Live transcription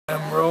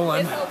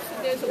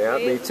one. Yeah,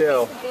 me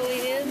too.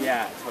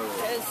 Yeah,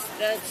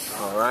 totally.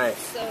 All right.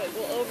 So it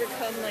will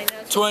overcome my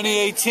natural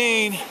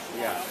 2018.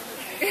 Yeah.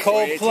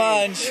 Cold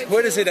plunge.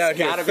 What is it out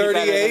here?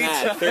 38?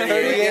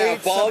 38? Yeah,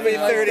 balmy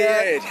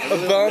 38. A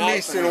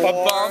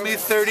balmy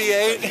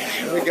 38.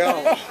 Here we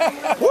go.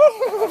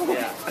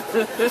 Yeah.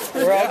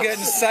 We're all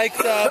getting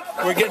psyched up.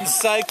 We're getting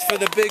psyched for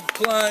the big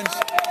plunge.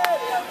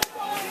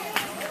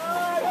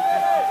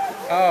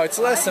 Oh, it's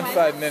less than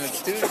 5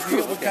 minutes, dude.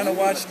 What kind of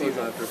watch do you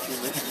have for a few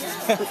minutes?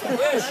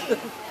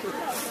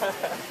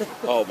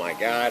 Oh my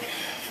God.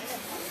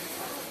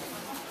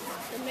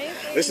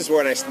 This is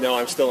when I know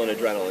I'm still an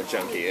adrenaline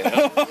junkie. You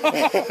know?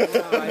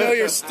 I know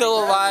you're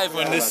still alive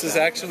when this is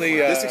actually...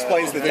 this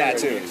explains the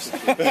tattoos.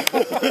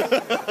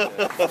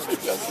 That's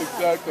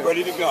exactly.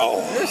 Ready to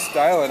go. You're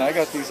styling. I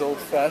got these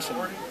old-fashioned,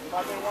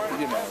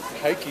 you know,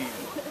 hikey,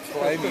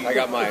 climbing. I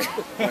got my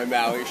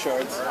Maui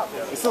shorts.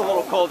 It's a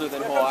little colder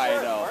than Hawaii,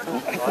 though. I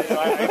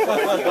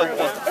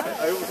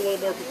was a little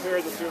more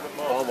prepared this year than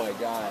most. Oh my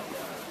God.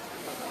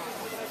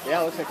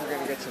 Yeah, looks like we're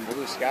going to get some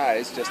blue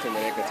skies just in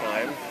the nick of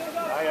time.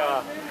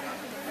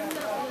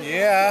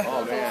 Yeah.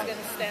 Oh man.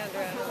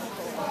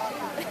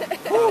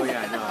 Oh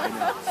yeah, no, I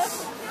know.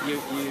 You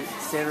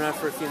stand around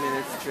for a few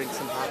minutes, drink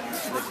some hot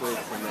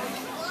liquids, and then...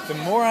 The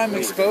more I'm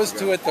exposed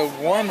to it, the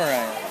warmer I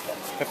am.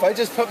 If I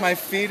just put my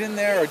feet in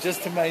there or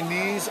just to my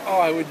knees, oh,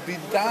 I would be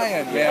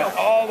dying, man,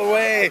 all the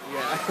way.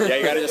 Yeah,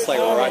 you got to just like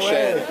rush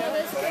in.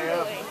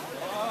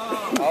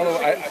 All the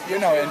way, you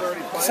know, and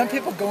some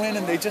people go in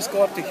and they just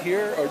go up to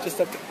here or just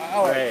up to,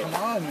 oh, Right. Come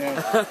on, man.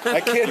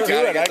 I can't do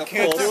it. I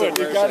can't do it.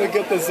 You got to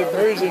get the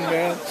submersion,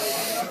 man.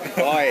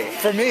 Boy.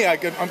 For me,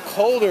 I'm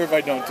colder if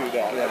I don't do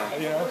that. Yeah.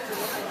 You know?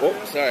 Oh,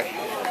 sorry.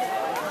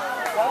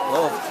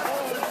 Well,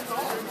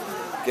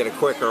 get a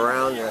quick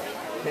around the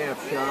camp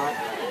shot.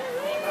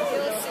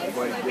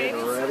 Everybody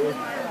getting ready.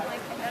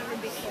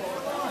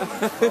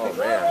 Oh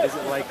man. Is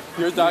it like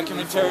Your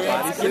documentary?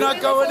 You're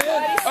not going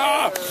in?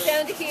 Ah!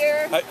 Down to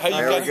here. How you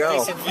There got we go. a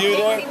decent view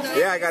there?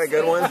 Yeah, I got a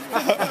good one.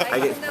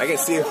 I can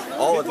see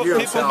all of you.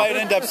 People might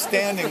end up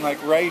standing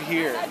like right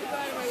here. My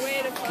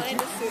way to find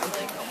a suit like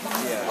that.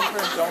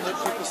 Don't let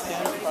people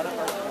stand in front of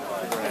her.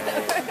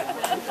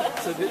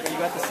 So you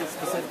got the seat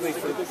specifically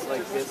for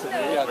like this and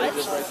that? Yeah, they're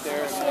just right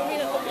there. I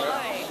mean,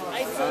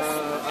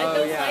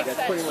 oh yeah,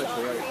 that's pretty much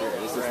right here.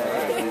 This is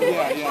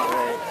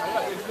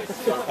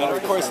Yeah. And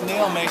of course,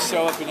 Neil may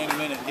show up in any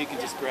minute. He can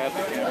just grab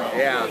the camera.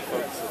 Yeah.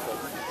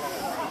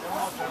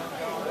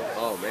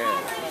 Oh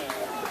man.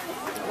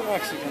 We're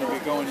actually going to be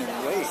going in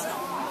late.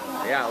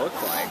 Yeah, it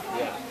looks like.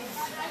 Yeah.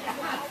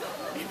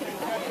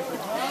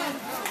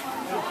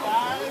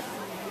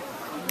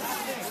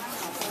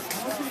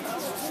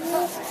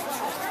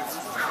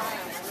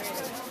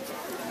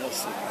 You'll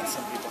see, man.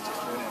 Some people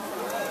just go in.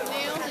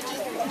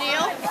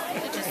 Neil,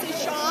 did you see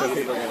Sean? Some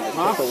people are going to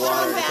put the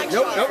water.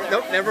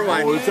 Nope, never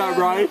mind. Oh, is that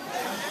right?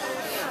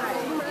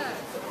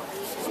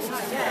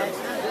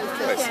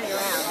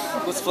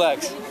 Let's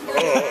flex. 2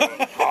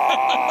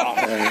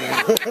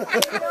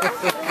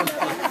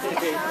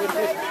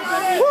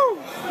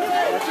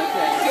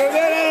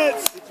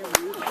 minutes!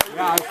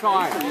 Yeah, I'm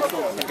fine.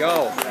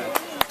 Go.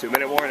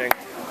 2-minute warning.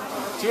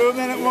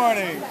 2-minute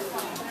warning.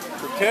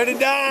 Prepare to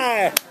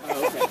die.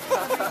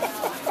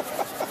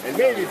 And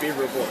maybe be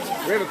reported.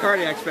 We have a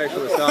cardiac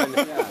specialist on.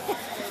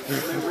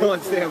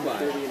 On standby.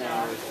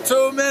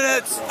 2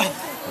 minutes.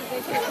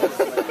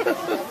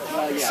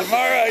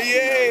 Samarra,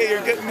 yay!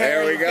 You're getting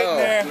there. There we go.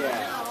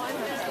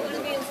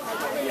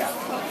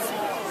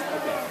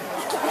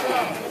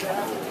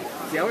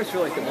 See, I always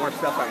feel like the more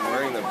stuff I'm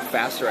wearing, the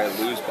faster I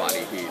lose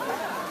body heat.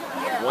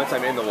 Once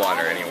I'm in the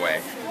water, anyway.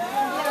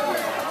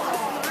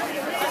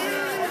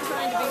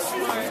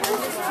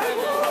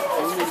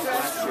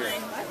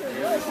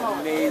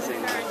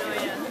 Amazing.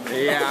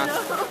 Yeah, I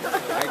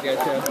get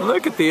you.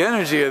 Look at the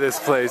energy of this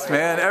place,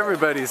 man.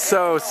 Everybody's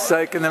so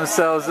psyching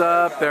themselves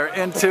up. They're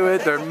into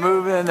it. They're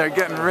moving. They're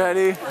getting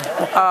ready.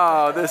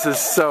 Oh, this is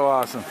so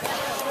awesome.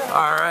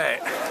 All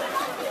right.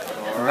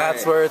 And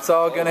that's where it's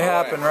all going to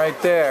happen right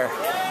there.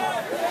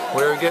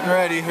 We're getting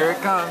ready. Here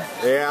it comes.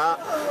 Yeah.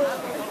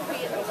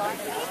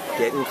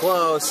 Getting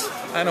close.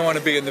 I don't want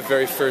to be in the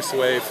very first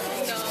wave.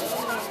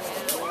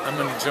 I'm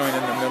going to join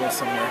in the middle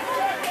somewhere.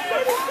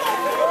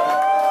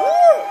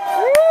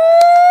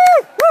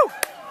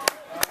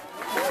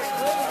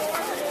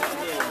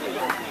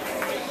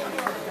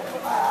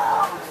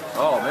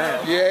 Oh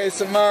man. Yay,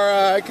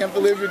 Samarra. I can't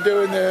believe you're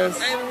doing this.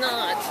 I'm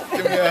not.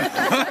 Give me a...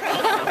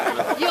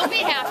 You'll be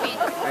happy.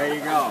 There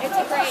you go. It's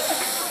a break.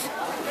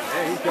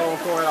 Hey, he's going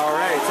for it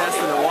already.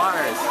 Testing the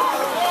waters.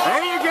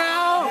 There you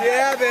go.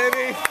 Yeah,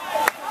 baby.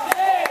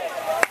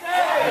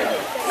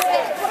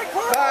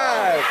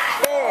 5,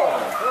 4,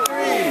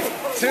 3,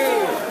 2, 1.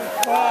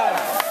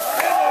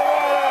 In the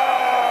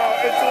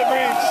water! Into the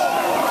breach.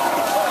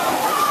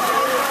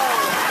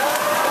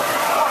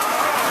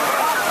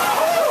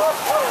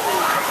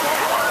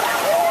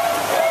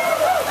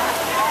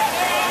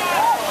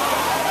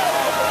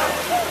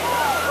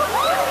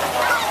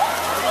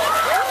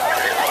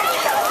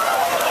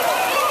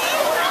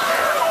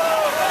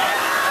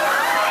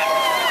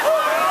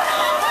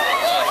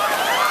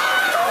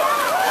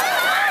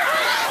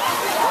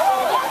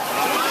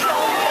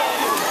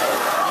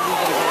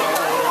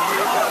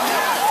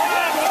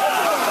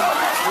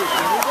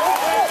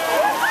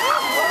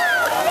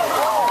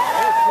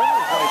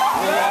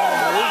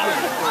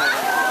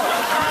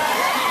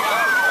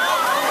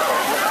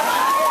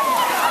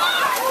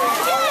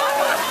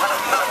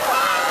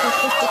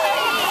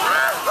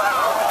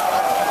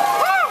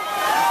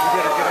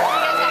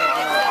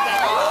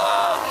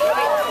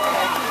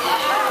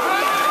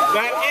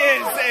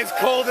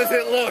 as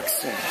it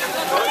looks.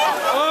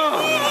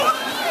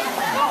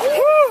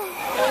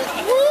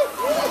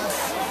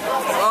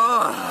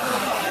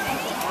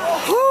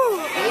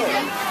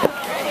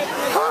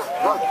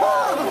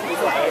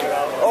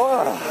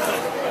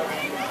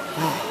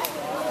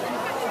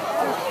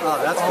 Oh,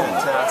 that's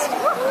fantastic.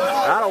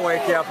 That'll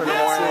wake you up in the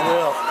morning. I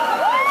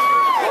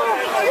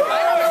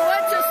don't know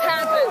what just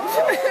happened.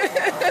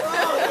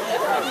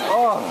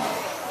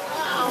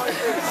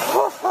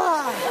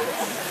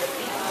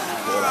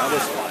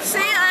 See,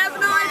 I have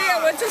no idea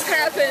what just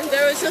happened.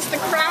 There was just a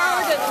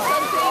crowd and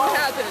something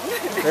happened.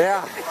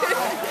 Yeah.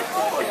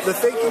 The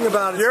thinking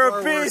about it. You're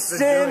a beast,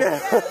 Dean.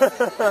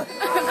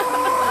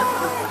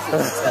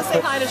 Say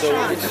hi to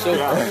Sean. It's so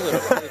cool. It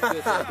feels like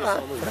it's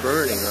almost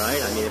burning,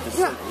 right? I mean, if it's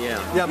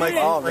Yeah, my feet,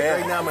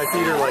 right now my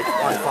feet are like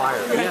on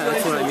fire. Yeah,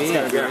 that's what I mean.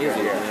 It's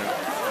amazing. Yeah.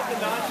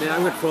 Man,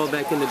 I'm gonna crawl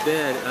back into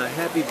bed.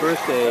 Happy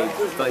birthday,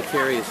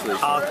 vicariously.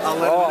 I'll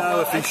let him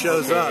know if he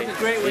shows up.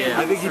 Yeah.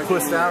 I think he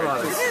pussed out on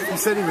us. He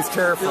said he was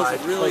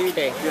terrified. Really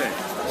okay. Good.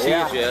 See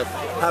you, Jeff.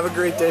 Have a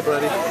great day,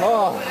 buddy.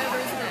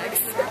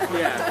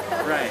 Yeah.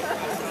 Right.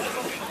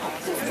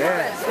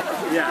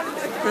 Yeah.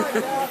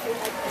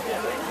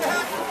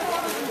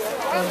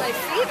 My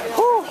feet.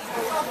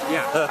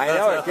 Yeah. I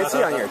know, it gets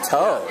you on your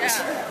toes.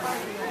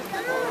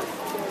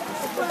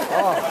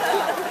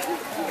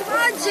 Come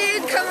on,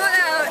 Gene, come on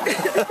out.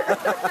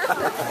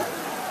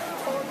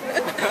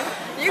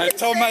 I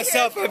told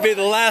myself I'd be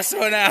the last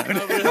one out.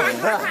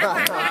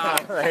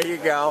 There you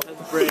go.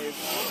 That's brave.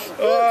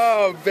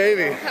 Oh,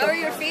 baby. How are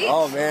your feet?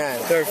 Oh, man.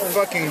 They're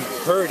fucking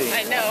hurting.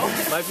 I know.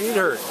 My feet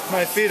hurt.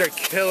 My feet are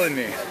killing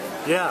me.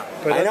 Yeah.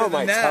 But I know, other my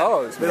than that,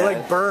 toes, They man.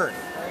 like burn.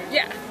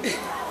 Yeah.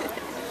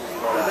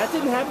 That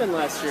didn't happen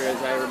last year,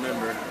 as I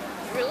remember.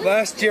 Really?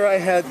 Last year I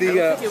had the think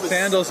it was-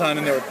 sandals on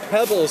and there were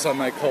pebbles on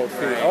my cold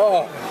feet. Right.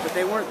 Oh, But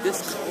they weren't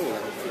this cold.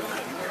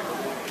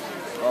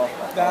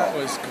 that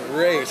was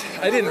great.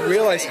 I didn't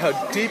realize how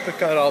deep it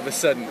got all of a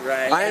sudden.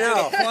 Right. I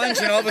know. Plunge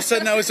and all of a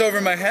sudden I was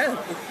over my head.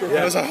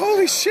 I was like,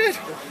 holy shit.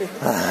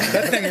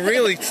 That thing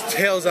really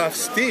tails off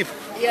steep.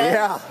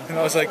 Yeah. And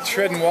I was like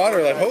treading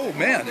water like, oh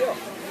man,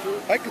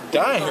 I could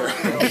die here.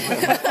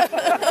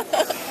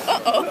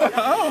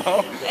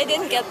 I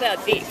didn't get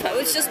that deep. I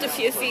was just a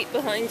few feet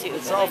behind you.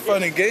 It's all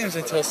fun and games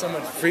until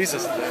someone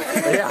freezes to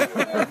death. Yeah.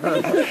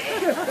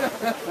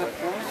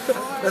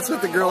 That's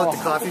what the girl at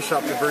the coffee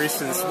shop, the barista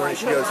this morning,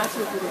 she goes,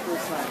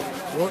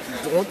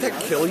 won't that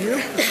kill you?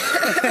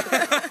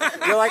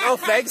 You're like, oh,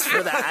 thanks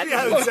for that.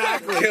 Yeah,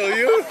 exactly. Kill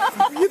you?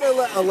 You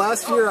know,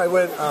 last year I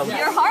went,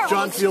 Your heart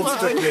John will Fields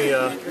took me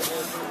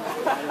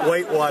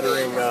white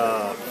watering,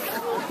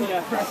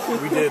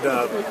 we did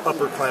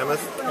Upper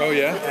Klamath, Oh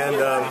yeah?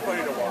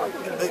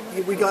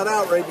 and we got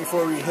out right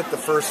before we hit the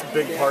first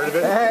big part of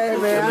it. Hey,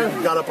 man. And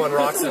we got up on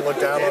rocks and looked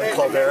down on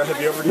Caldera. Have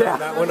you ever done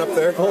that one up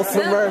there? Full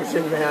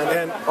submersion, man.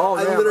 And Oh,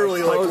 I man,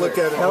 literally my like toes looked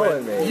are at it and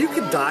killing went, me. you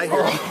could die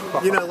here.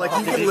 You know, like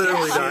you could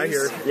literally die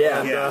here.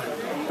 Yeah.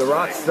 And, The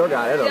rock still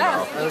got it, though.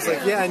 I was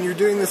like, yeah, and you're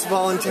doing this No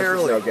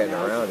voluntarily. getting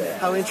around it.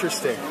 How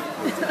interesting.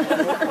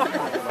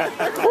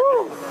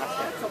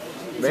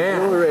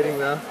 Man. Exhilarating,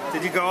 though.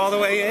 Did you go all the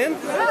way in?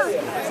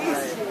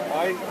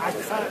 I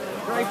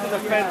right to the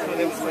fence and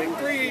it was like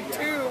 3,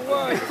 2,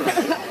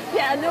 1.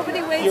 Yeah,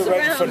 nobody waits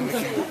around.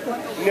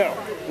 No.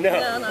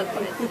 No, not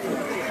quite.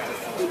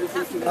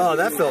 Oh,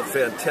 that felt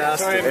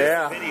fantastic. Sorry, I'm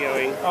Yeah.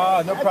 videoing.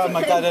 Oh, no problem.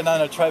 I got it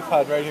on a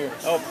tripod right here.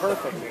 Oh,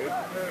 perfect, dude.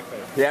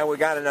 Yeah, we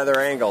got another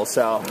angle,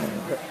 so.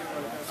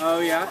 Oh,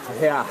 yeah?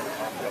 Yeah.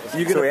 So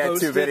we had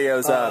two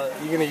videos up.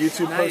 You gonna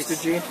YouTube post it,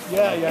 Gene?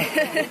 Yeah,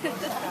 yeah.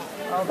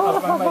 I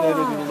might edit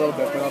it a little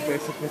bit, but I'll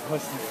basically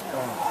post it.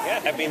 Yeah,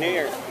 Happy New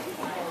Year.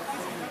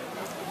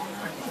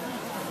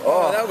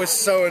 Oh, that was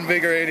so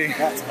invigorating.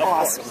 That's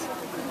awesome.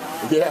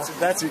 Yeah.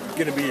 That's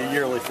gonna be a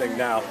yearly thing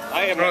now.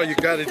 I am. Oh, you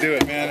got to do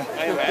it, man.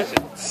 I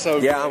imagine. So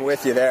Yeah, I'm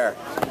with you there.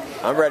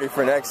 I'm ready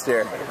for next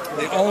year.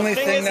 the only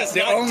thing that it's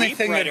not deep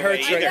right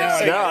hurts away right now.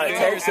 either. No, it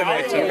takes a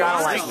minute. You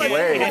gotta like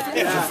wait.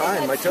 You're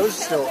fine. My toes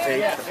still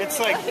ache. It's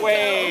like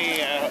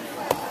way.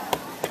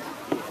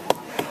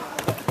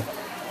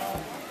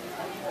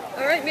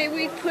 All right, maybe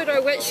we put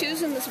our wet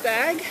shoes in this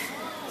bag.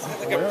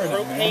 Like a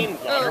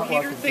propane water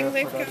heater thing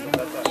they've got.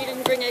 You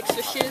didn't bring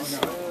extra shoes?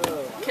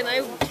 Can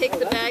I take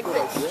the bag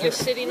that you're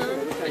sitting on?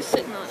 You're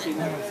sitting on it.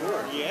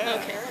 Yeah.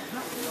 Okay.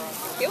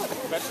 Cute.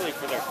 Especially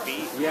for their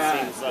feet. Yeah.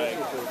 It seems like.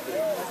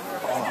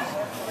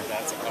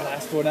 That's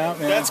Last one out,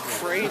 man. That's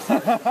crazy. The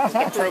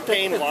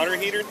propane water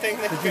heater thing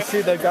they've Did you got.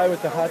 see that guy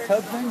with the hot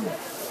tub thing?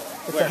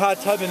 It's a hot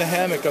tub and a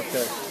hammock up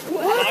there.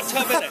 Hot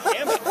tub and a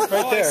hammock. Right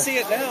Oh, I there. see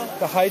it now.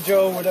 The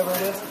hydro, whatever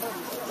it is.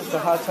 It's a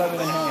hot tub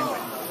and a hammock.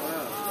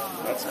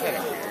 That's kind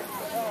of weird.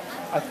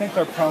 I think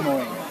they're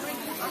promoting it.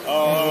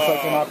 It's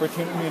like an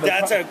opportunity to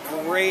That's a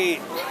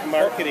great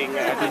marketing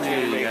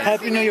opportunity.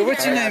 Happy New Year.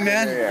 What's your name,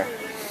 man?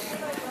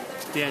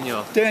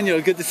 Daniel. Daniel,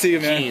 good to see you,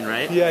 man. Gene,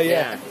 right? Yeah,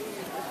 yeah.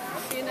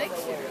 See you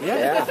next year.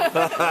 Yeah.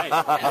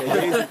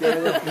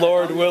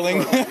 Lord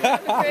willing.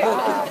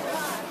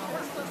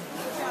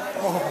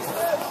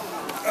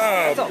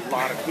 That's a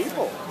lot of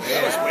people.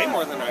 That was way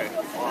more than I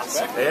thought.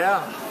 awesome.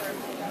 Yeah.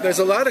 There's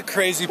a lot of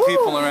crazy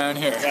people around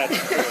here. That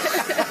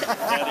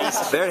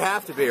is. There'd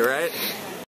have to be, right?